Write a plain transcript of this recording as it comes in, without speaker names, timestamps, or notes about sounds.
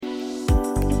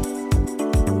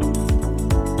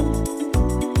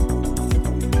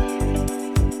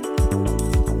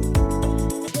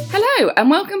and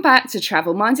welcome back to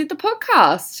Travel Minded, the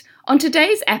podcast. On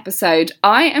today's episode,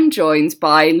 I am joined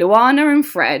by Luana and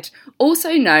Fred,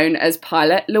 also known as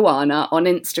Pilot Luana on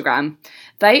Instagram.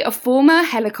 They are former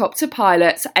helicopter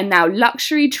pilots and now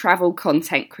luxury travel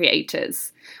content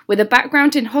creators. With a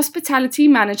background in hospitality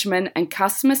management and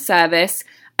customer service,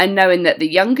 and knowing that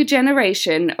the younger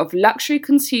generation of luxury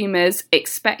consumers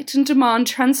expect and demand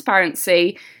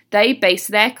transparency, they base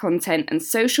their content and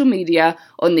social media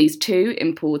on these two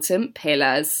important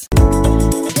pillars.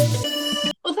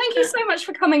 Well, thank you so much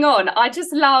for coming on. I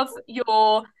just love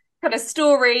your kind of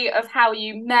story of how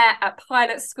you met at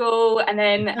pilot school and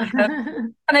then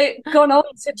kind of gone on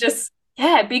to just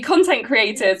be content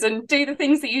creators and do the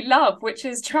things that you love, which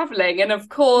is traveling. And of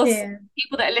course,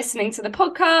 people that are listening to the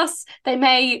podcast, they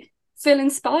may feel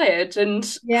inspired and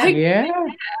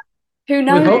who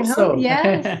knows? We hope so.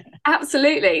 Yeah,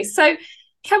 absolutely. So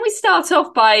can we start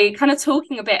off by kind of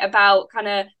talking a bit about kind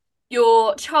of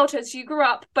your childhood? So you grew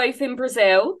up both in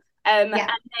Brazil and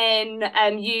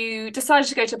then you decided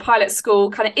to go to pilot school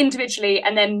kind of individually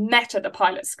and then met at the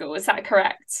pilot school. Is that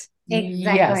correct?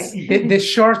 Exactly. Yes. The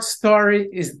short story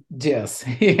is this.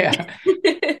 Yeah.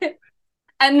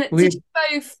 And did you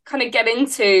both kind of get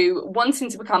into wanting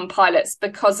to become pilots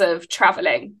because of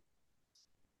traveling?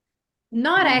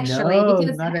 Not actually,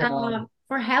 because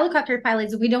for helicopter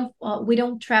pilots, we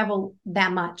don't travel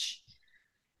that much.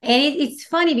 And it's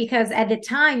funny because at the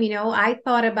time, I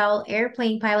thought about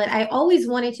airplane pilot. I always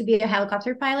wanted to be a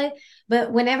helicopter pilot,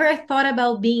 but whenever I thought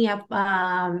about being a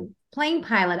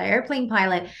airplane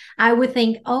pilot, I would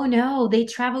think, oh no, they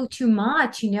travel too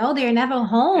much, they're never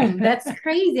home. That's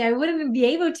crazy. I wouldn't be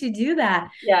able to do that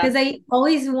because I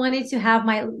always wanted to have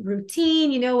my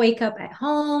routine, wake up at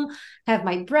home, have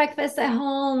my breakfast at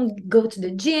home, go to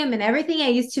the gym and everything. I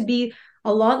used to be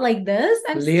a lot like this.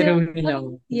 Little do we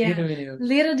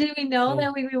know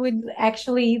that we would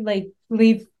actually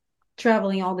leave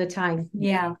traveling all the time.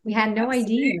 Yeah, we had no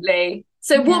idea.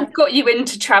 So what got you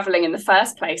into traveling in the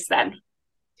first place then?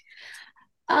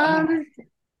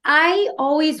 I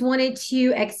always wanted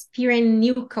to experience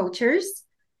new cultures.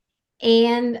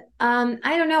 And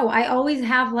I don't know, I always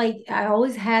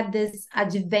had this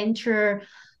adventure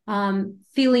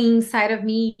feeling inside of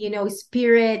me,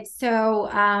 spirit. So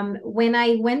when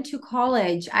I went to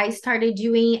college, I started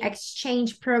doing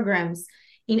exchange programs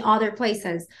in other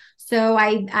places. So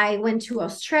I went to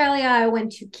Australia, I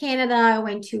went to Canada, I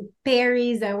went to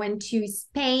Paris, I went to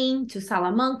Spain, to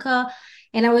Salamanca,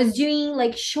 and I was doing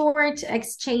short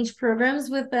exchange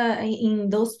programs in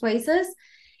those places.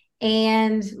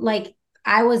 And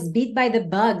I was bit by the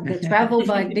bug, the travel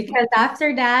bug, because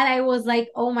after that I was like,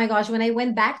 oh my gosh, when I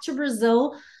went back to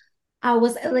Brazil, I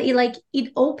was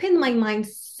it opened my mind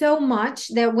so much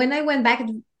that when I went back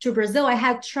to Brazil, I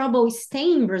had trouble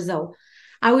staying in Brazil.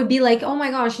 I would be like, oh my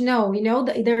gosh, no,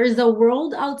 there is a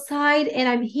world outside and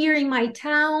I'm here in my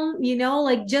town,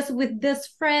 just with this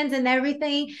friends and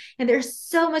everything. And there's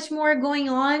so much more going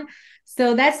on.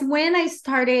 So that's when I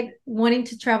started wanting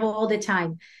to travel all the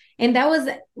time. And that was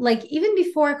even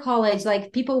before college,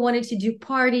 people wanted to do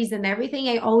parties and everything.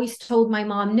 I always told my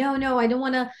mom, no, I don't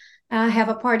want to have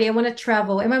a party. I want to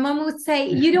travel. And my mom would say,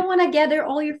 you don't want to gather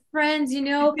all your friends, sing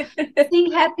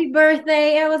happy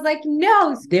birthday. I was like,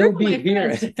 no, they'll be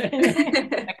here.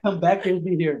 I come back, they'll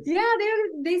be here. Yeah,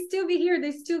 they still be here.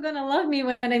 They're still going to love me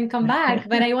when I come back.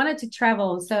 But I wanted to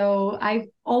travel. So I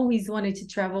always wanted to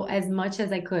travel as much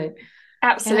as I could.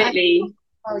 Absolutely.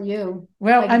 How are you?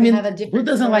 Well, who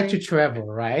doesn't like to travel,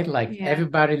 right?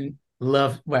 Everybody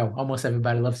almost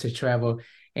everybody loves to travel.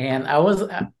 And I was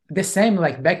the same,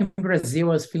 back in Brazil,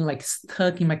 I was feeling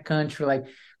stuck in my country,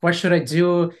 what should I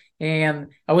do?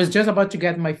 And I was just about to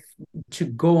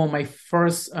go on my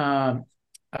first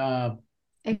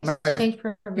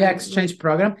exchange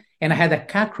program, and I had a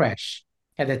car crash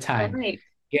at the time. Right.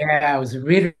 Yeah, it was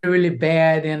really, really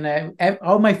bad. And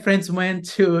all my friends went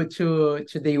to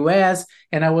the US,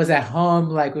 and I was at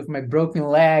home, with my broken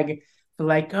leg.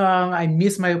 I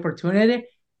missed my opportunity.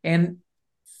 And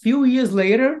few years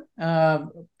later,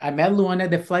 I met Luana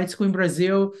at the flight school in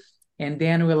Brazil. And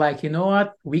then we're like, you know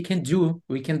what? We can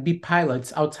be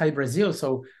pilots outside Brazil.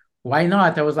 So why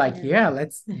not? I was like,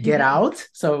 let's get out.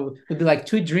 So it'd be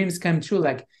two dreams come true,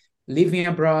 living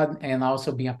abroad and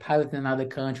also being a pilot in another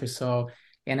country. So,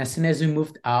 and as soon as we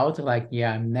moved out,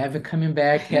 I'm never coming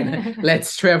back, and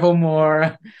let's travel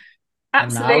more.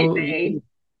 Absolutely.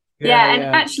 Yeah, and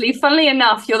yeah. actually, funnily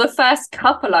enough, you're the first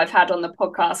couple I've had on the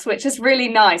podcast, which is really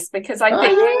nice because I Oh,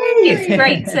 think it's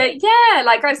great yay! to, yeah,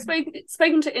 like I've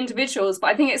spoken to individuals,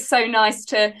 but I think it's so nice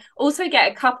to also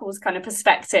get a couple's kind of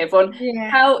perspective on Yeah.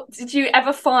 how did you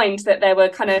ever find that there were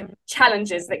kind of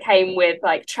challenges that came with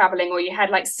like traveling, or you had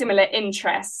like similar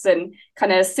interests and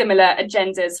kind of similar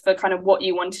agendas for kind of what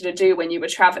you wanted to do when you were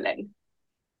traveling?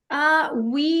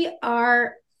 We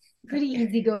are pretty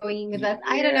easygoing with that.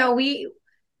 I don't know.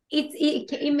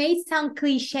 It may sound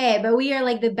cliche, but we are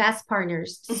like the best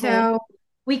partners. Mm-hmm. So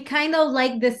we kind of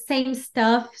like the same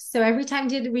stuff. So every time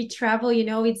did we travel,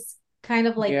 it's kind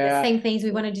of like the Yeah. same things.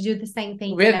 We wanted to do the same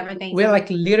things and everything. We're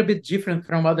like a little bit different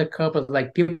from other couples.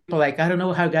 Like people like, I don't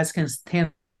know how guys can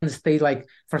stand and stay like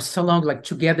for so long, like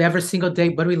together every single day,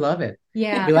 but we love it.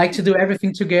 Yeah. We like to do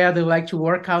everything together, we like to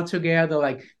work out together,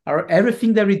 like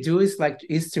everything that we do is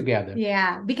together.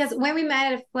 Yeah, because when we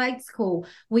met at flight school,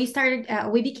 we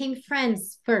became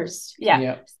friends first.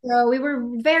 Yeah. So we were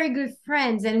very good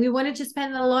friends and we wanted to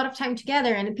spend a lot of time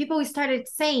together. And people started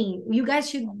saying, you guys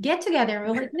should get together.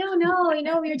 And we're like,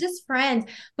 no, we're just friends.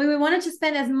 But we wanted to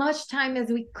spend as much time as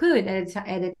we could at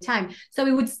a time. So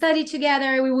we would study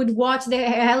together. We would watch the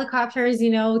helicopters,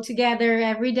 together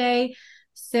every day.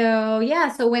 So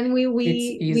yeah, so when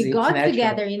we got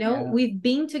together, we've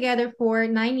been together for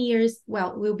 9 years.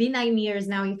 Well, we'll be 9 years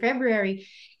now in February.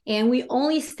 And we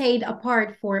only stayed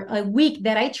apart for a week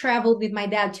that I traveled with my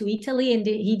dad to Italy and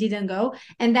he didn't go.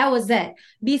 And that was it.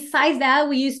 Besides that,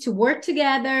 we used to work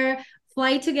together,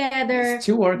 fly together,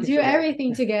 do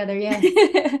everything together. Yeah.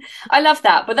 I love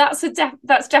that. But that's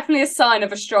definitely a sign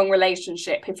of a strong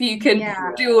relationship. If you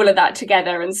can do all of that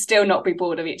together and still not be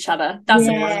bored of each other. That's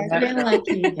really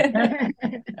lucky.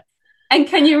 And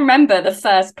can you remember the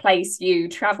first place you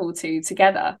traveled to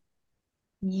together?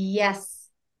 Yes.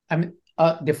 I mean,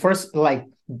 the first was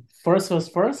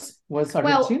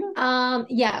Argentina. Well,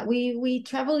 yeah, we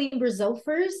traveled in Brazil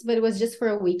first, but it was just for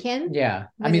a weekend. Yeah,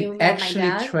 I mean,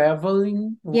 actually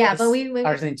traveling. But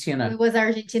Argentina. It was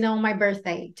Argentina on my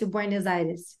birthday to Buenos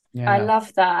Aires. Yeah. I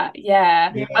love that.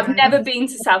 Yeah. I've never been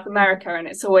to South America, and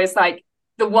it's always like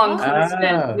the one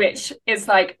continent which is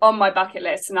like on my bucket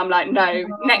list, and I'm like, no,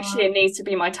 next year needs to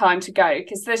be my time to go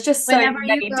because there's just so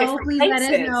many different places. Let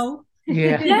us know.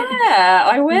 Yeah,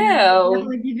 I will. I'll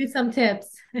give you some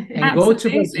tips. And go to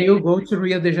Brazil, go to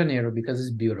Rio de Janeiro because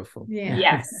it's beautiful. Yeah.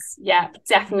 Yes, yeah,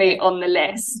 definitely on the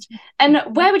list. And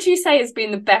where would you say has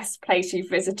been the best place you've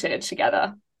visited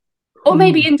together? Or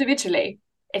maybe individually,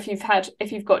 if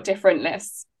you've got different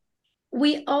lists.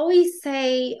 We always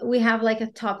say we have like a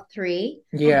top 3.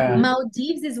 Yeah.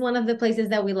 Maldives is one of the places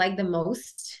that we like the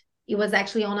most. It was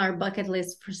actually on our bucket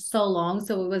list for so long.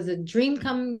 So it was a dream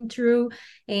come true.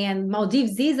 And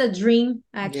Maldives is a dream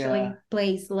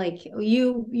place. Like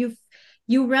you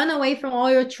run away from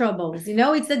all your troubles.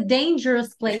 It's a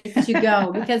dangerous place to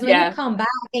go because when you come back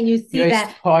and you see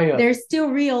that there's still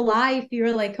real life,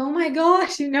 you're like, oh my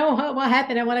gosh, what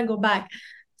happened? I want to go back.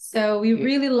 So we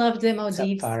really loved the Maldives.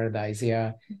 It's a paradise,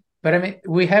 yeah. But I mean,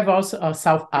 we have also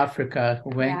South Africa.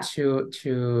 Went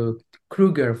to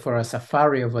Kruger for a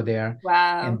safari over there.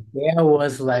 Wow. And that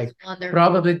was like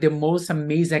probably the most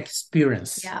amazing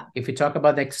experience. Yeah. If you talk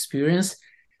about the experience,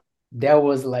 that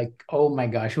was like, oh my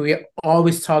gosh, we are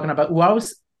always talking about,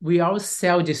 we always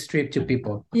sell this trip to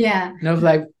people. Yeah.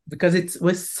 Like, because it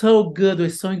was so good, it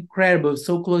was so incredible,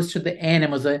 so close to the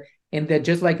animals. And they're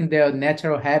just like in their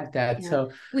natural habitat.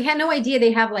 So we had no idea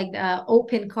they have like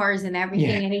open cars and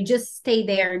everything. And you just stay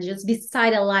there just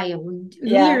beside a lion,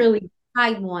 literally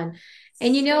beside one.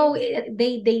 And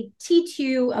they teach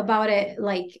you about it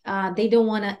like they don't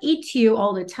want to eat you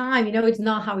all the time. It's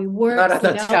not how it works. Not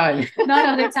all the time. Not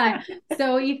all the time.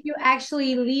 So if you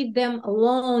actually leave them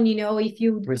alone, if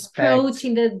you approach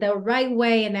in the right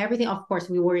way and everything, of course,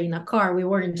 we were in a car. We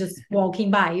weren't just walking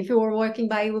by. If you were walking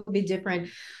by, it would be different.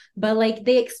 But like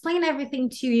they explain everything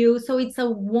to you. So it's a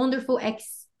wonderful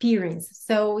experience.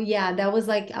 So yeah, that was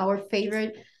like our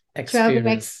favorite travel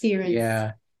experience.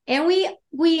 Yeah. And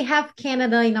we have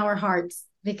Canada in our hearts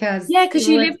because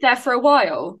you lived there for a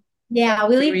while. Yeah,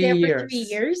 we lived there for 3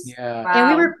 years. Yeah. Wow.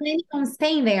 And we were planning on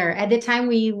staying there. At the time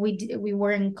we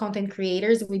weren't content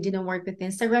creators. We didn't work with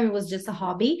Instagram. It was just a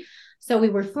hobby. So we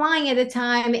were flying at the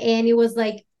time and it was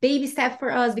like baby step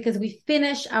for us because we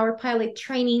finished our pilot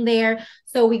training there.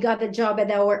 So we got the job at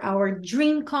our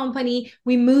dream company.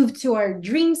 We moved to our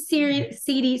dream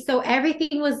city. So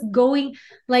everything was going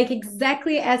like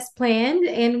exactly as planned.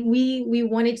 And we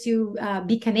wanted to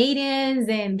be Canadians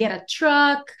and get a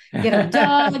truck, get a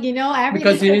dog, everything.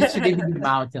 Because you used to live in the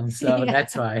mountains. So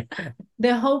that's why.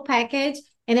 The whole package.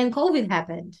 And then COVID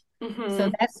happened.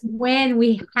 So that's when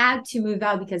we had to move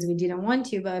out because we didn't want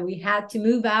to, but we had to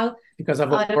move out. Because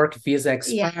of a work visa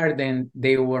expired, and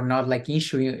they were not like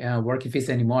issuing work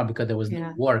visa anymore because there was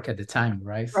no work at the time,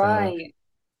 right? Right.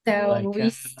 So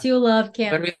we still love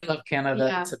Canada. But we love Canada.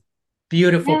 Yeah. It's a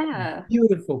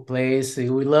beautiful place. We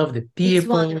love the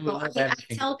people. It's wonderful. I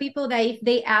tell people that if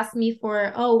they ask me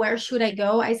for, where should I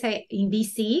go? I say in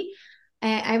BC.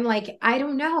 I'm like, I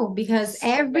don't know, because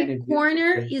every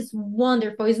corner is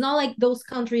wonderful. It's not like those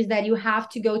countries that you have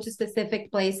to go to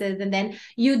specific places and then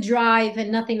you drive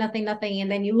and nothing.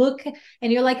 And then you look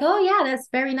and you're like, oh yeah, that's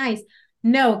very nice.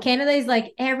 No, Canada is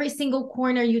like every single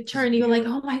corner you turn, you're like,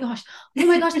 oh my gosh,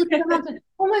 look at the mountain.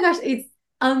 Oh my gosh, it's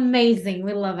amazing.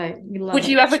 We love it. Would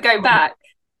you ever go back?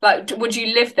 Like, would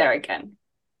you live there again?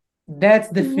 That's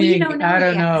the thing. I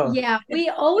don't know. Yeah, we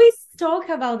always talk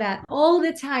about that all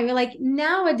the time. We're like,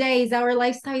 nowadays our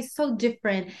lifestyle is so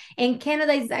different, and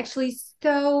Canada is actually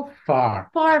so far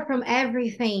from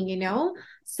everything,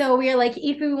 So we're like,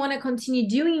 if we want to continue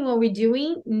doing what we're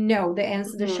doing, no.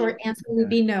 The short answer would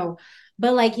be no.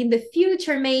 But like in the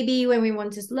future, maybe when we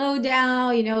want to slow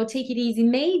down, take it easy,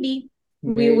 maybe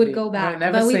we would go back.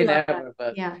 Never say never,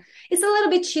 but yeah, it's a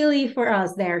little bit chilly for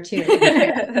us there too.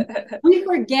 We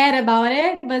forget about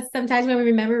it, but sometimes when we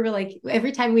remember, we're like,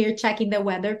 every time we are checking the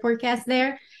weather forecast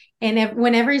there, and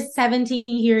whenever it's 17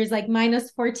 here, it's like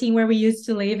 -14 where we used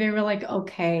to live, and we're like,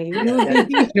 okay,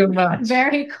 it's too much.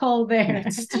 Very cold there.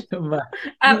 It's too much.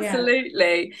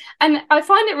 Absolutely. Yeah. And I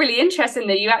find it really interesting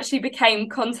that you actually became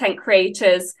content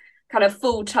creators kind of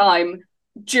full time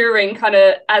during kind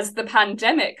of as the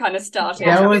pandemic kind of started.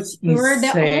 That was insane. We're the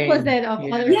opposite of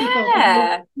other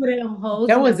people. Put it on hold.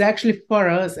 That was actually for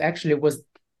us.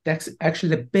 That's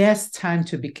actually the best time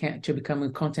to become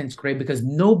a content creator because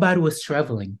nobody was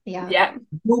traveling. Yeah.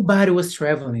 Nobody was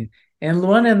traveling. And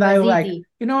Luana and I were like,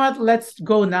 you know what? Let's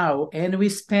go now. And we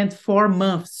spent 4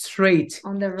 months straight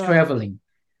on the road traveling.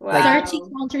 Wow. Like 30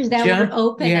 countries that were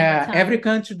open. Yeah, every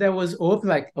country that was open,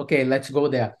 like, okay, let's go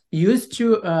there. We used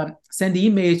to send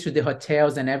emails to the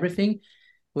hotels and everything,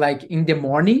 like in the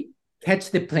morning,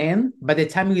 catch the plane. By the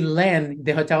time we land,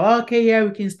 the hotel, okay, yeah,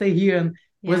 we can stay here. And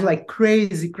it was like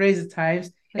crazy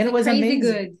times. And it was amazing.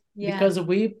 Good. Yeah. Because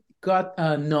we got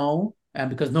and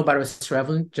because nobody was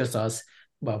traveling, just us,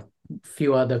 well,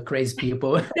 few other crazy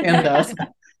people and us.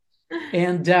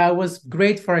 And it was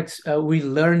great we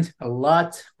learned a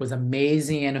lot. It was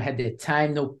amazing, and we had the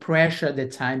time, no pressure at the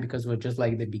time because we're just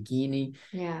like the beginning.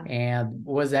 Yeah, and it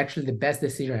was actually the best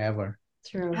decision ever.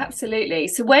 True, absolutely.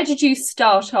 So where did you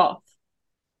start off?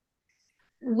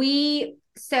 We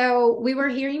were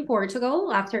here in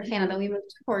Portugal. After Canada, we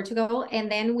moved to Portugal,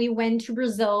 and then we went to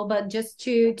Brazil, but just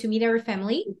to meet our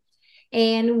family.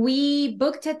 And we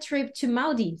booked a trip to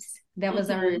Maldives. That was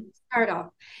our start off.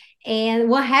 And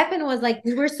what happened was, like,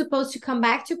 we were supposed to come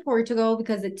back to Portugal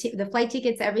because the flight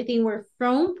tickets, everything were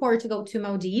from Portugal to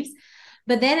Maldives.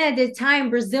 But then at the time,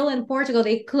 Brazil and Portugal,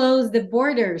 they closed the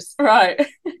borders. Right.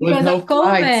 Because of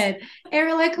COVID. And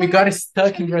we're like, we got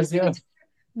stuck in Brazil.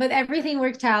 But everything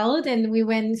worked out, and we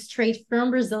went straight from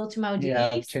Brazil to Maldives.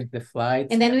 Yeah, we checked the flights.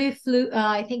 And then we flew,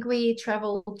 I think we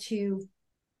traveled to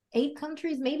 8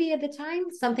 countries maybe at the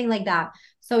time, something like that.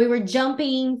 So we were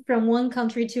jumping from one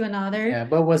country to another. Yeah,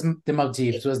 but the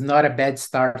Maldives was not a bad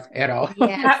start at all.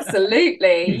 Yes.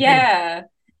 Absolutely. Yeah.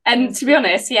 And to be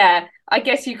honest, I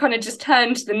guess you kind of just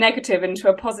turned the negative into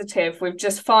a positive with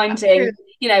just finding,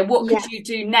 what could you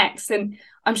do next? And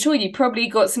I'm sure you probably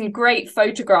got some great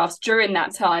photographs during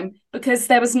that time because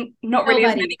there was not really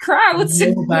as many crowds.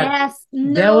 Yes,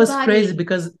 that was crazy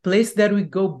because place that we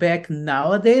go back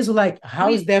nowadays, like, how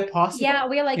is that possible? Yeah,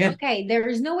 we're like, okay, there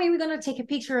is no way we're going to take a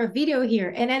picture or video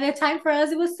here. And at the time for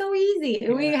us, it was so easy.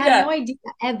 Yeah. We had no idea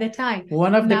at the time.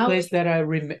 One of the places that I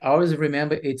always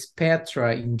remember, it's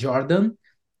Petra in Jordan.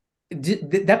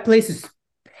 That place is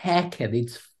packed.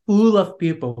 It's full of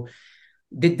people.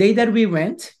 The day that we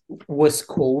went was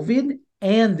COVID,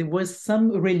 and there was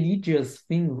some religious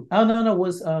thing. Oh no, it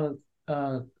was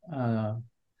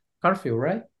curfew,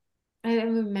 right? I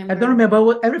don't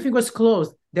remember. Everything was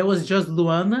closed. There was just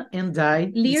Luana and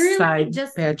I inside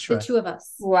just Petra. The 2 of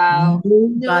us. Wow.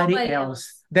 Nobody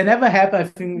else. That never happened, I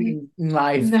think, in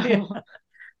life. No.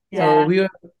 So we were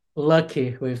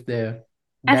lucky with the.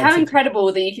 And how incredible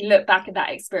that you can look back at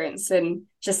that experience and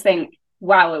just think,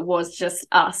 wow, it was just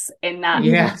us in that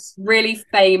really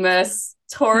famous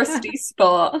touristy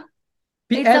spot.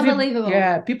 It's unbelievable.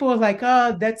 Yeah, people were like,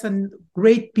 "Oh, that's a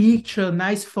great picture,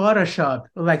 nice Photoshop."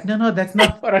 Like, no, that's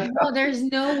not Photoshop. No, there's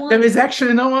no one. There is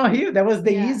actually no one here. That was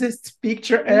the easiest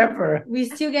picture ever. We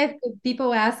still get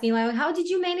people asking, like, how did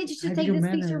you manage to take this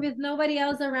picture with nobody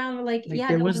else around? We're like, yeah,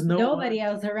 there was nobody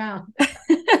else around.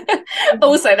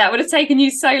 Also, that would have taken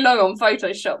you so long on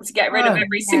Photoshop to get rid of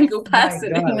every single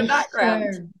person in the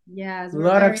background. Sure. Yes, a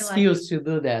lot of skills to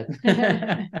do that.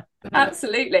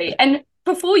 Absolutely. And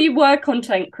before you were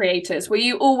content creators, were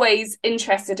you always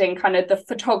interested in kind of the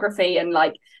photography and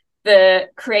like the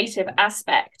creative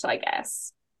aspect, I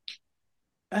guess?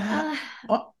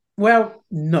 Well,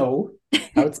 no,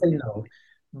 I would say no.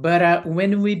 But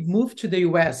when we moved to the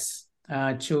US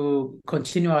to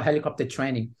continue our helicopter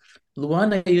training,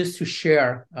 Luana used to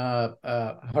share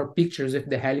her pictures with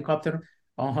the helicopter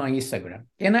on her Instagram.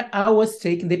 And I was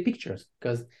taking the pictures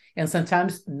and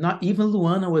sometimes not even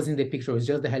Luana was in the picture, it was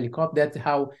just the helicopter. That's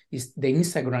how the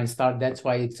Instagram started. That's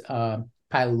why it's Pilot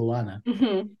Luana.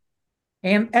 Mm-hmm.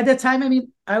 And at the time, I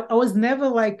mean, I was never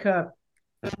like, oh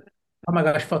my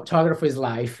gosh, photographer is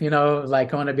life,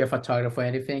 like I want to be a photographer or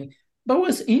anything. But it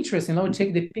was interesting,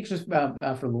 take the pictures for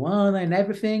Luana and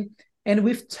everything. And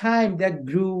with time, that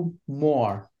grew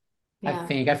more, I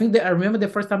think. I remember the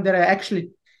first time that I actually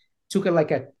took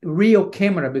a real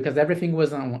camera because everything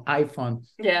was on iPhone.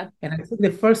 Yeah. And I took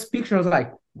the first picture, I was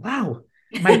like, wow,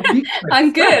 my picture.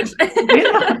 I'm good.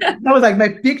 I was like, my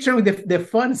picture with the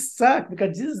phone sucked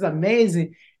because this is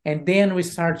amazing. And then the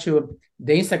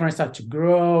Instagram started to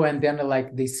grow, and then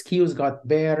like the skills got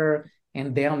better.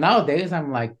 And then nowadays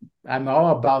I'm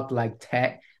all about like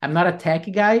tech. I'm not a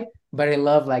tech guy, but I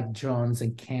love like drones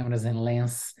and cameras and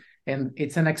lens. And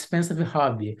it's an expensive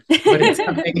hobby, but it's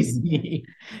amazing.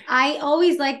 I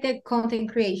always like the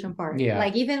content creation part. Yeah.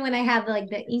 Like even when I had like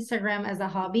the Instagram as a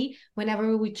hobby,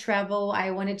 whenever we travel, I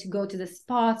wanted to go to the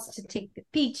spots to take the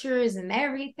pictures and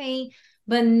everything,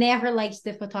 but never liked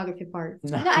the photography part.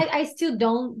 No, I still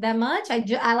don't that much.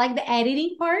 I like the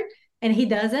editing part, and he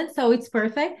doesn't, so it's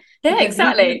perfect. Yeah,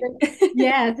 exactly.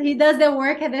 Yes, he does the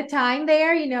work at the time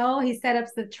there. He set up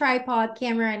the tripod,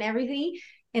 camera, and everything.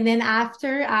 And then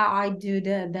after I do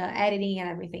the editing and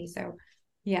everything. So,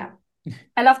 yeah.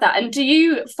 I love that. And do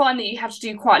you find that you have to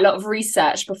do quite a lot of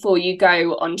research before you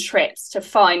go on trips to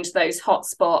find those hot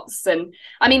spots? And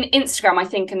I mean, Instagram, I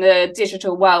think, in the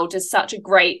digital world is such a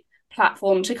great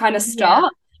platform to kind of start.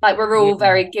 Yeah. Like we're all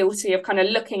very guilty of kind of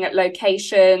looking at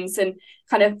locations and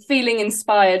kind of feeling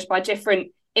inspired by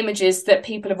different images that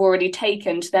people have already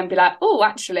taken to then be like, oh,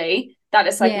 actually, that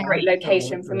is like a great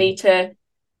location for me to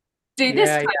do this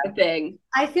type of thing.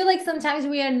 I feel like sometimes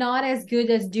we are not as good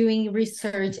as doing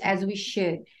research as we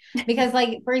should, because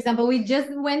like, for example, we just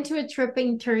went to a trip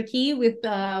in Turkey with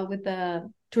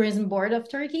the tourism board of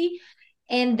Turkey.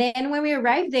 And then when we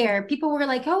arrived there, people were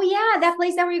like, oh yeah, that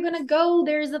place that we're going to go,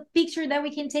 there's a picture that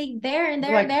we can take there and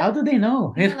there. Like, and there. How do they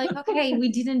know? Like, okay,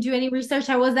 we didn't do any research.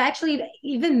 I was actually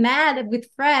even mad with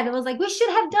Fred. I was like, we should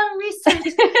have done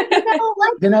research.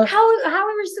 How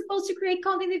are we supposed to create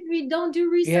content if we don't do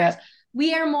research? Yeah.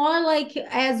 We are more like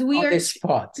as we on are the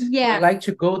spot. Yeah, I like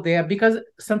to go there because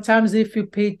sometimes if you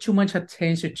pay too much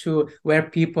attention to where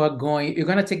people are going, you're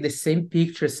gonna take the same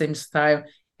picture, same style.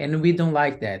 And we don't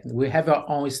like that. We have our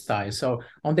own style. So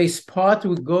on the spot,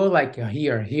 we go like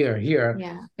here.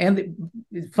 Yeah. And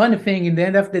the funny thing, in the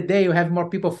end of the day, you have more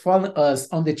people following us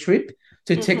on the trip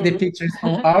to take the pictures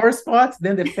on our spots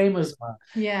than the famous one.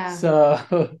 Yeah.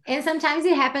 So. And sometimes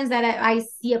it happens that I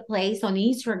see a place on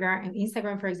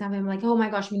Instagram, for example. I'm like, oh my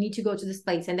gosh, we need to go to this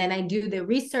place. And then I do the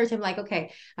research. I'm like,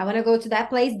 okay, I want to go to that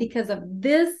place because of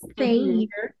this thing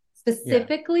here.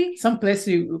 Specifically, some place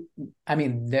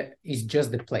that is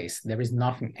just the place. There is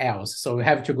nothing else, so we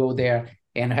have to go there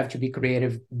and have to be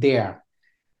creative there.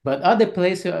 But other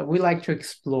places we like to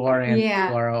explore and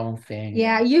do our own thing.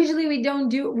 Yeah, usually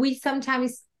we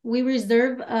sometimes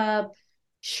reserve a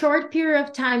short period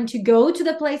of time to go to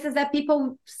the places that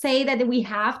people say that we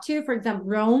have to. For example,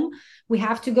 Rome, we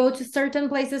have to go to certain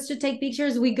places to take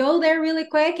pictures. We go there really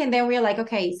quick, and then we're like,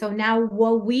 okay, so now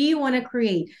what we want to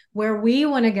create, where we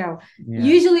want to go,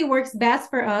 usually works best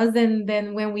for us than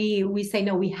when we say,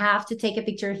 no, we have to take a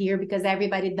picture here because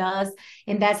everybody does,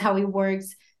 and that's how it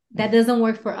works. That doesn't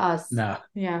work for us. No.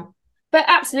 Yeah. But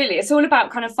absolutely, it's all about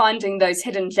kind of finding those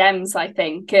hidden gems, I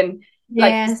think, and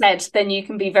like you said, then you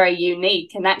can be very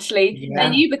unique, and actually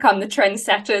then you become the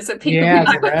trendsetters that people be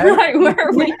like, right, where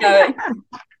are we going?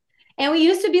 And we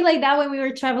used to be like that when we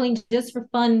were traveling just for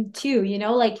fun too,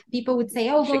 like people would say,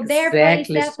 oh, go there, place,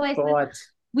 that place.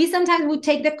 we sometimes would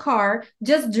take the car,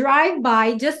 just drive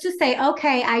by, just to say,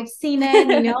 okay, I've seen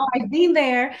it, I've been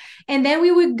there. And then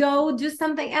we would go do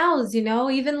something else,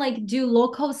 even like do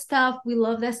local stuff. We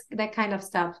love that kind of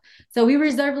stuff. So we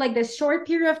reserve like the short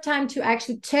period of time to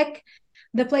actually check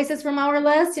the places from our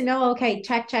list, okay,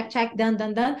 check, done,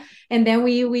 done, done. And then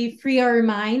we free our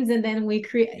minds, and then we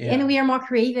create, and we are more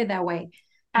creative that way.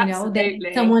 Absolutely.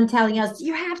 Than someone telling us,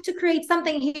 you have to create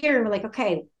something here. We're like,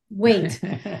 okay, wait.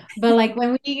 But like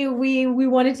when we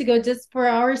wanted to go just for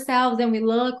ourselves, and we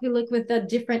look with a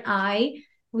different eye,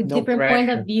 with different point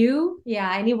of view.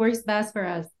 Yeah, and it works best for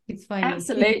us. It's funny.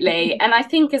 Absolutely. And I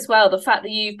think as well, the fact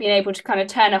that you've been able to kind of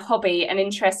turn a hobby and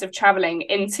interest of traveling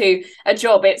into a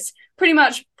job, it's pretty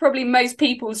much probably most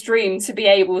people's dream to be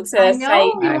able to say,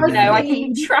 I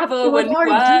can travel and work.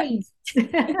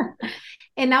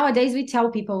 And nowadays we tell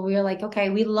people, we're like, okay,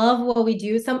 we love what we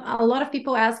do. A lot of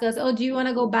people ask us, oh, do you want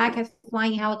to go back at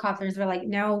flying helicopters? We're like,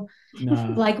 no.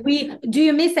 Like, do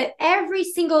you miss it every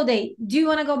single day? Do you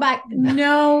want to go back?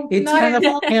 No. It's kind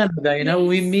of Canada,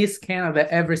 we miss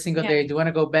Canada every single day. Do you want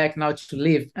to go back now to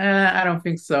live? I don't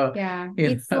think so. Yeah.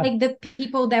 It's like the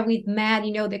people that we've met,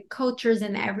 the cultures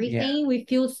and everything. We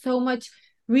feel so much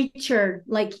richer,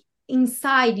 like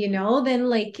inside, then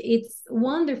like it's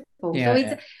wonderful.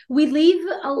 So we live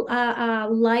a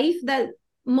life that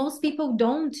most people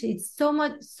don't. It's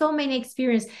so many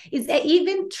experience. It's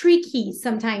even tricky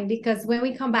sometimes, because when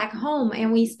we come back home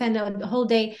and we spend the whole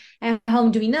day at home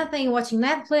doing nothing, watching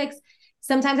Netflix,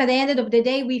 sometimes at the end of the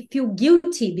day we feel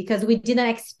guilty because we didn't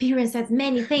experience as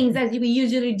many things as we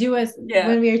usually do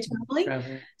when we are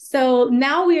traveling. So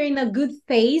now we're in a good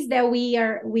phase that we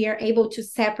are able to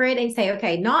separate and say,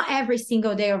 okay, not every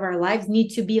single day of our lives need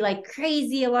to be like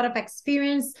crazy, a lot of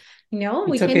experience.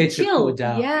 We can chill. Cool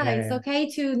down. It's okay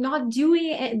to not do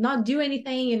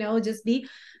anything, just be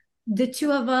the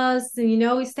two of us,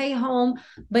 we stay home.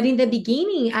 But in the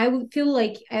beginning, I would feel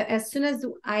like as soon as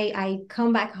I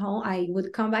come back home, I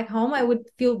would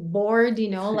feel bored,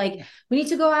 like we need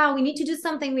to go out, we need to do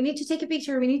something, we need to take a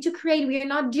picture, we need to create, we are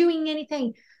not doing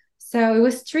anything. So it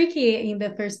was tricky in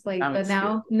the first place, but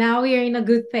now we are in a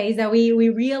good phase that we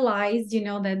realized,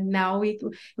 that now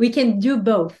we can do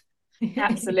both.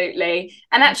 Absolutely.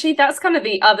 And actually, that's kind of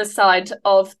the other side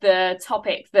of the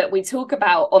topic that we talk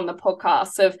about on the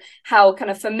podcast, of how kind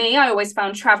of, for me, I always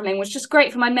found traveling was just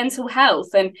great for my mental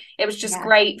health, and it was just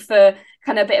great for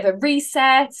kind of a bit of a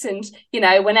reset. And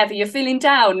whenever you're feeling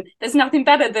down, there's nothing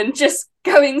better than just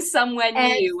going somewhere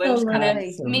new and kind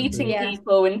of meeting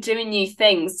people and doing new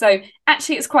things. So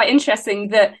actually, it's quite interesting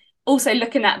that also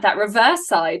looking at that reverse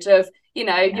side of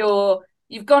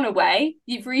you've gone away,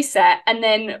 you've reset, and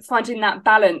then finding that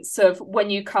balance of when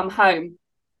you come home.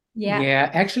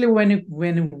 Actually,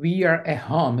 when we are at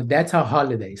home, that's our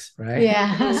holidays,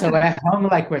 right? So at home,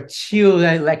 like, we're chill,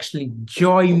 I actually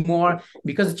enjoy more,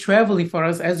 because traveling for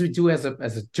us, as we do as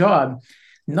a job,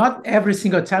 not every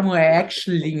single time we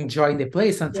actually enjoy the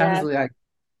place. Sometimes we like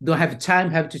don't have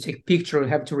time, have to take picture,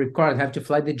 have to record, have to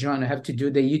fly the drone, have to do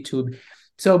the YouTube.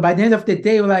 So by the end of the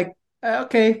day, we're like,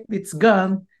 okay, it's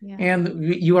gone. And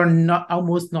you are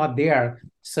almost not there.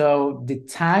 So the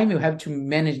time, you have to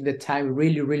manage the time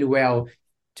really, really well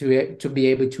to be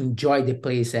able to enjoy the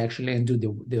place actually and do the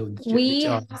we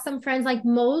job. Have some friends, like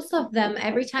most of them,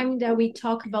 every time that we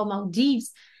talk about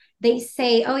Maldives, they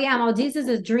say, oh yeah, Maldives is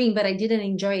a dream, but I didn't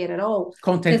enjoy it at all.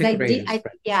 Content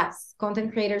creators.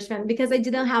 Content creators, because I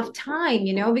didn't have time,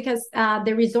 because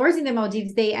the resorts in the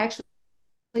Maldives, they actually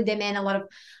demand a lot of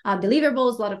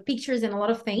deliverables, a lot of pictures, and a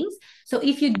lot of things. So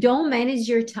if you don't manage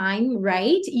your time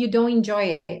right, you don't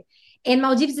enjoy it. And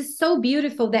Maldives is so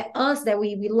beautiful that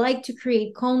we like to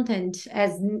create content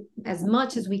as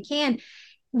much as we can.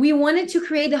 We wanted to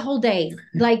create the whole day.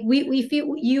 Like we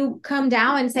feel you come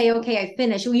down and say, okay, I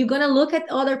finished. You're going to look at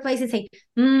other places and say,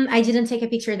 I didn't take a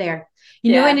picture there.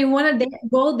 And you want to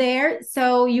go there.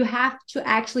 So you have to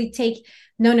actually take,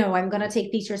 no, I'm going to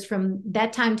take pictures from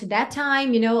that time to that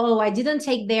time. I didn't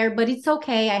take there, but it's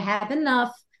okay. I have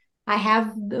enough. I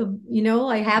have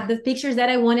the pictures that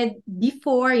I wanted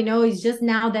before, it's just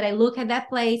now that I look at that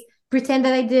place, pretend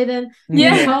that I didn't,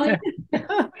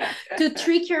 to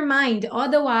trick your mind.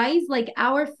 Otherwise, like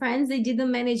our friends, they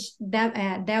didn't manage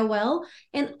that well.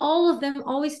 And all of them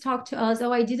always talk to us,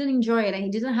 oh, I didn't enjoy it. I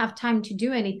didn't have time to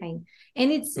do anything.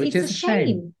 And it's a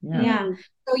shame.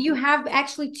 So you have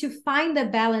actually to find the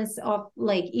balance of,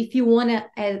 like, if you want to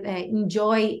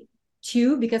enjoy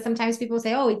too, because sometimes people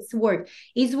say, oh, it's work,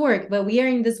 but we are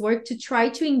in this work to try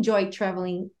to enjoy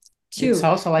traveling too. It's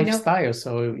also lifestyle,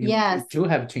 so you do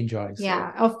have to enjoy. So.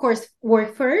 Of course,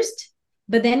 work first,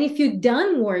 But then if you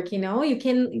done work, you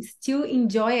can still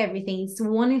enjoy everything. It's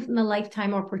one in a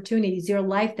lifetime opportunity. It's your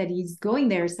life that is going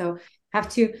there. So have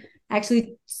to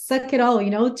actually suck it all,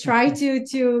 try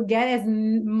to get as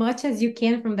much as you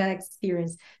can from that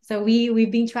experience. So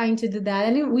we've been trying to do that,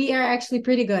 and we are actually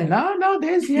pretty good. No,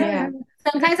 there's Yeah.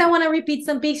 Sometimes I want to repeat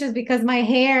some pictures because my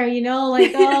hair,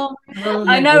 like, oh.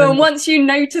 I know, and once you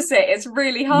notice it, it's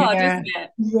really hard, Yeah. isn't it?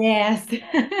 Yes.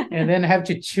 And then have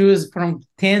to choose from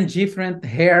 10 different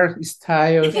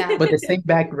hairstyles, Yeah. but the same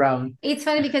background. It's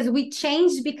funny because we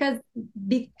changed because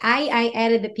I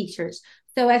added the pictures.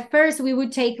 So at first we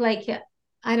would take like,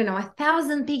 I don't know,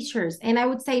 1,000 pictures. And I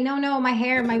would say, no, my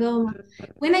hair,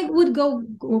 when I would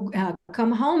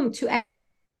come home to add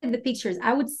the pictures,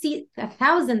 I would see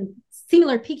 1,000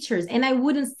 similar pictures and I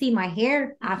wouldn't see my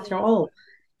hair after all.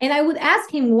 And I would ask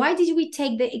him, why did we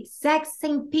take the exact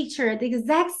same picture at the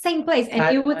exact same place? And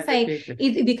he would say,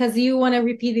 it's because you want to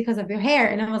repeat because of your hair.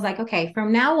 And I was like, okay,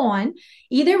 from now on,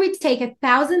 either we take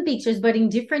 1,000 pictures, but in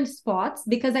different spots,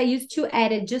 because I used to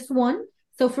edit just one.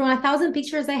 So from 1,000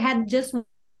 pictures, I had just one,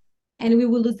 and we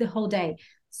would lose the whole day.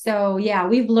 So yeah,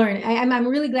 we've learned. I'm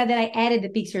really glad that I added the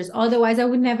pictures. Otherwise, I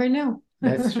would never know.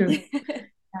 That's true.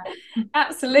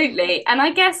 Absolutely. And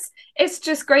I guess it's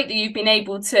just great that you've been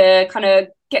able to kind of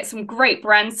get some great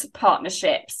brand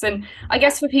partnerships. And I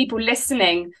guess for people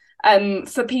listening,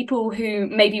 for people who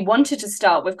maybe wanted to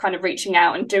start with kind of reaching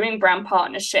out and doing brand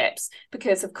partnerships,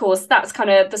 because of course that's kind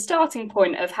of the starting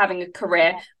point of having a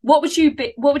career. What would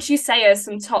you say are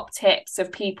some top tips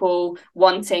of people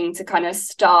wanting to kind of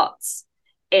start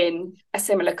in a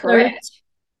similar career?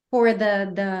 For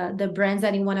the brands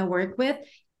that you want to work with,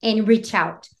 and reach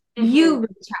out. Mm-hmm. You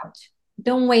reach out.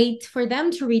 Don't wait for them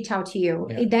to reach out to you.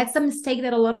 Yeah. That's a mistake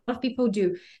that a lot of people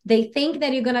do. They think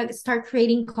that you're going to start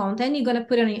creating content, you're going to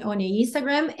put it on your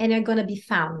Instagram, and you're going to be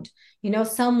found.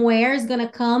 Somewhere is going to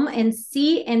come and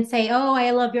see and say, oh, I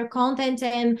love your content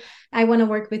and I want to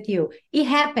work with you. It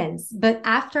happens. But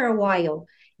after a while,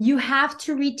 you have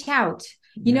to reach out,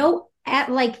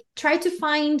 try to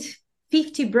find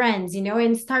 50 brands,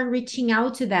 and start reaching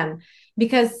out to them.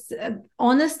 Because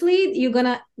honestly, you're going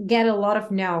to get a lot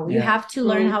of no. You have to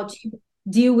learn how to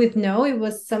deal with no. It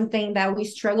was something that we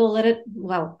struggled a little.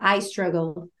 Well, I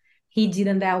struggled. He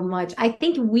didn't that much. I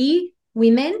think we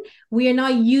women, we are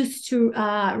not used to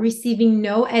receiving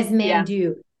no as men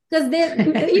do. Because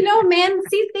then, men,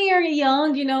 since they are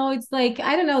young, it's like,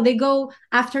 I don't know, they go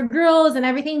after girls and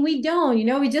everything. We don't,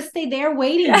 we just stay there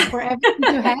waiting for everything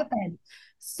to happen.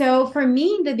 So for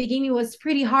me, in the beginning, it was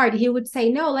pretty hard. He would say,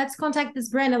 no, let's contact this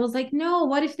brand. I was like, no,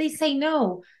 what if they say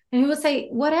no? And he would say,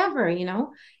 whatever, And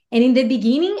in the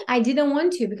beginning, I didn't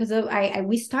want to because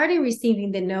we started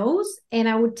receiving the no's. And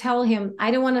I would tell him,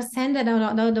 I don't want to send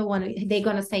another one. They're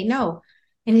going to say no.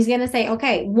 And he's going to say,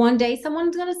 okay, one day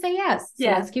someone's going to say yes. So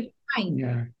let's keep trying.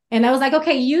 Yeah. And I was like,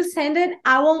 okay, you send it.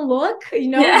 I won't look,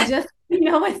 just,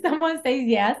 when someone says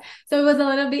yes. So it was a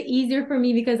little bit easier for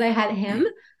me because I had him.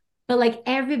 But like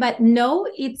everybody, no,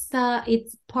 it's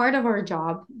part of our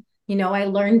job. I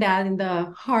learned that in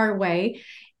the hard way.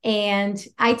 And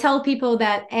I tell people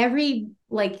that every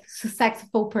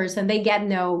successful person, they get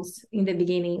no's in the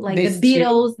beginning. Like the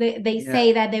Beatles, they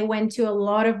say that they went to a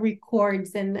lot of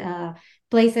records and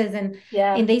places and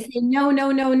they say no.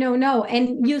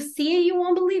 And you see it, you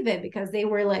won't believe it because they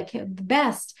were like the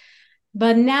best.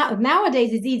 But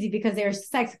nowadays it's easy because they're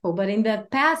successful. But in the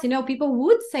past, people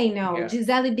would say no. Yeah.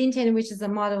 Gisele Bündchen, which is a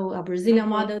model, a Brazilian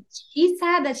model, she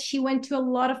said that she went to a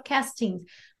lot of castings.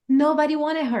 Nobody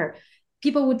wanted her.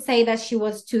 People would say that she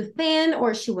was too thin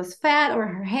or she was fat or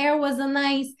her hair wasn't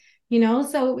nice,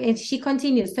 So, and she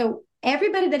continues. So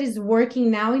everybody that is working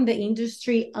now in the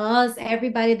industry,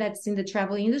 everybody that's in the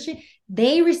travel industry,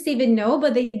 they receive a no,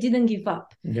 but they didn't give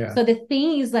up. Yeah. So the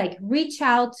thing is reach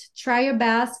out, try your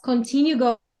best, continue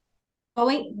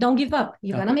going, don't give up.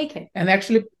 You're going to make it. And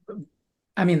actually,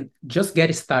 just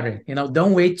get started,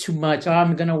 don't wait too much. Oh,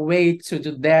 I'm going to wait to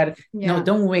do that. Yeah. No,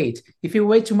 don't wait. If you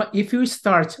wait too much, if you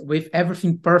start with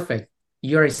everything perfect,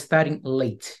 you're starting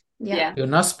late. Yeah. You're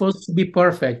not supposed to be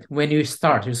perfect when you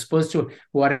start. You're supposed to,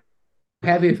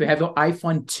 if you have your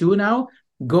iPhone 2 now,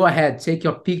 go ahead, take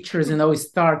your pictures and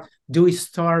start, do a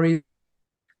story.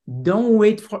 Don't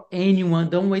wait for anyone.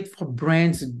 Don't wait for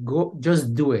brands. Go,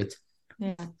 just do it.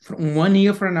 Yeah. From 1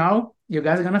 year from now, you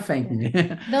guys are going to thank me.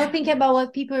 Don't think about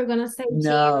what people are going to say to you.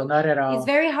 No, not at all. It's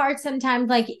very hard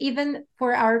sometimes, even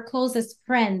for our closest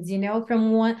friends,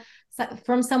 from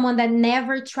from someone that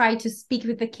never tried to speak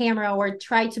with the camera or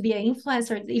tried to be an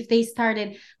influencer, if they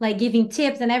started like giving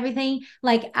tips and everything,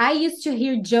 like I used to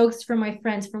hear jokes from my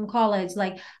friends from college,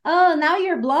 like, oh, now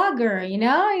you're a blogger,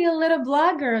 you're a little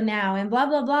blogger now and blah,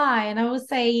 blah, blah. And I would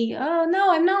say, oh,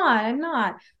 no, I'm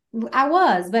not. I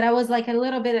was, but I was like a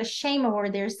little bit ashamed of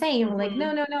what they're saying. Mm-hmm. Like, no,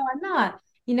 I'm not.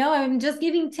 I'm just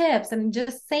giving tips. I'm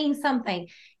just saying something,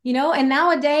 and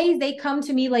nowadays they come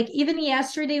to me, like even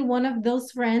yesterday, one of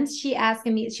those friends, she asked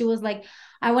me, she was like,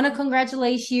 I want to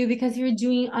congratulate you because you're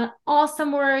doing an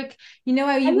awesome work.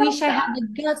 I wish I had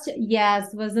the guts.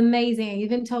 Yes, it was amazing. I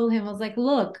even told him, I was like,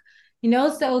 look,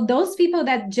 so those people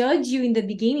that judge you in the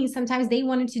beginning, sometimes they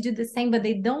wanted to do the same, but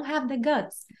they don't have the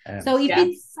guts. So if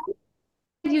it's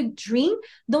you dream,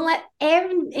 don't let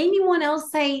anyone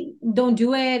else say don't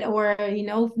do it, or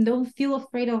don't feel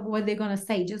afraid of what they're gonna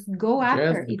say. Just go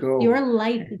after. It's your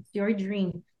life, it's your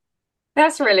dream.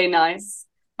 That's really nice.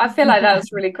 I feel like that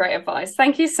was really great advice.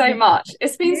 Thank you so much.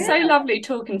 It's been so lovely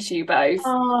talking to you both.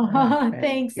 Oh,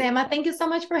 thanks, Emma. Thank you so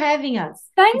much for having us.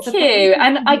 Thank you.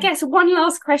 And I guess one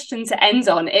last question to end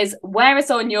on is, where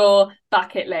is on your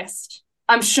bucket list?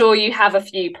 I'm sure you have a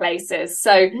few places,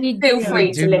 so feel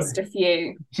free to list a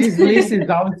few. This list is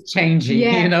always changing,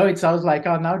 it's always like,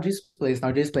 oh, now this place.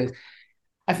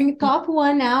 I think top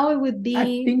one now it would be, I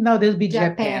think now there'll be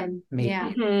Japan maybe. Yeah.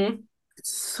 Mm-hmm.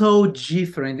 It's so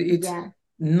different. It's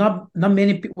not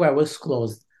many people, well, it was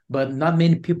closed, but not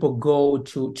many people go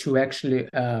to actually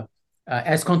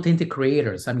as content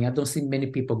creators. I mean, I don't see many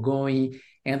people going,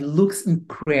 and it looks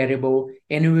incredible.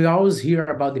 And we always hear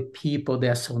about the people.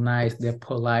 They're so nice, they're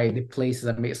polite, the places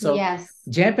are amazing. So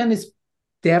Japan is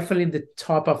definitely the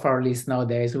top of our list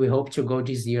nowadays. We hope to go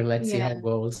this year. Let's see how it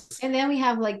goes. And then we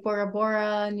have like Bora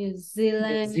Bora, New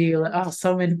Zealand. Oh,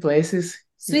 so many places.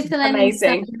 Switzerland.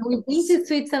 Amazing. We've been to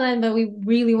Switzerland, but we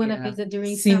really want to visit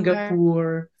during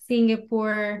Singapore.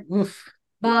 Oof.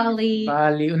 Bali.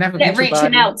 We never Get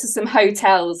reaching out to some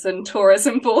hotels and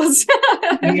tourism boards.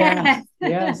 Yes.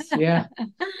 Yeah.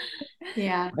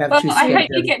 Well, I hope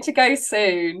you get to go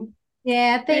soon.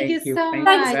 Yeah, thank you so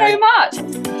much. Thanks so much.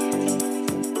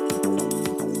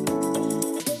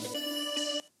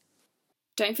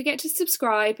 Don't forget to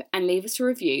subscribe and leave us a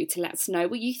review to let us know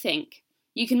what you think.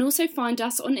 You can also find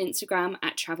us on Instagram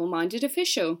at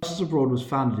TravelMindedOfficial. Justice Abroad was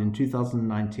founded in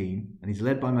 2019 and is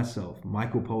led by myself,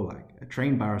 Michael Polak, a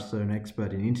trained barrister and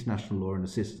expert in international law and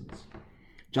assistance.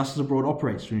 Justice Abroad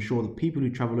operates to ensure that people who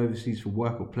travel overseas for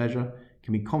work or pleasure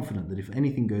can be confident that if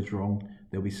anything goes wrong,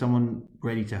 there'll be someone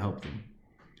ready to help them.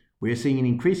 We are seeing an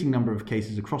increasing number of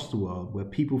cases across the world where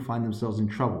people find themselves in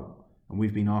trouble, and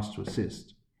we've been asked to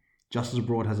assist. Justice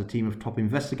Abroad has a team of top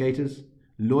investigators,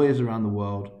 lawyers around the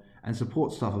world, and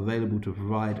support staff available to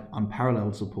provide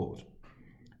unparalleled support.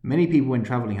 Many people when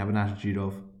travelling have an attitude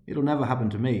of, it'll never happen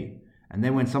to me, and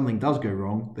then when something does go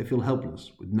wrong, they feel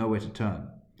helpless with nowhere to turn.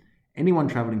 Anyone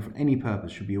travelling for any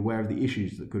purpose should be aware of the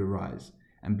issues that could arise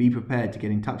and be prepared to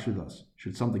get in touch with us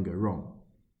should something go wrong.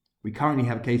 We currently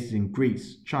have cases in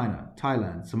Greece, China,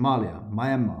 Thailand, Somalia,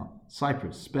 Myanmar,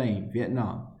 Cyprus, Spain,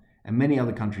 Vietnam, and many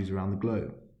other countries around the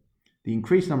globe. The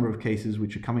increased number of cases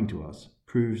which are coming to us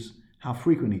proves how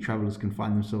frequently travellers can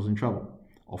find themselves in trouble,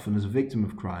 often as a victim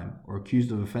of crime or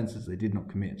accused of offences they did not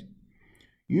commit.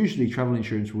 Usually travel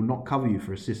insurance will not cover you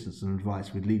for assistance and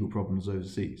advice with legal problems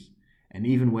overseas, and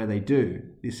even where they do,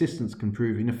 the assistance can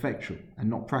prove ineffectual and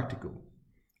not practical.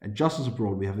 At Justice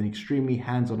Abroad we have an extremely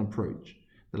hands-on approach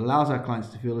that allows our clients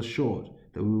to feel assured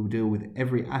that we will deal with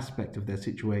every aspect of their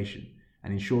situation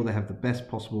and ensure they have the best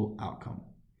possible outcome.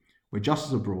 We're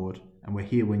Justice Abroad, and we're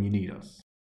here when you need us.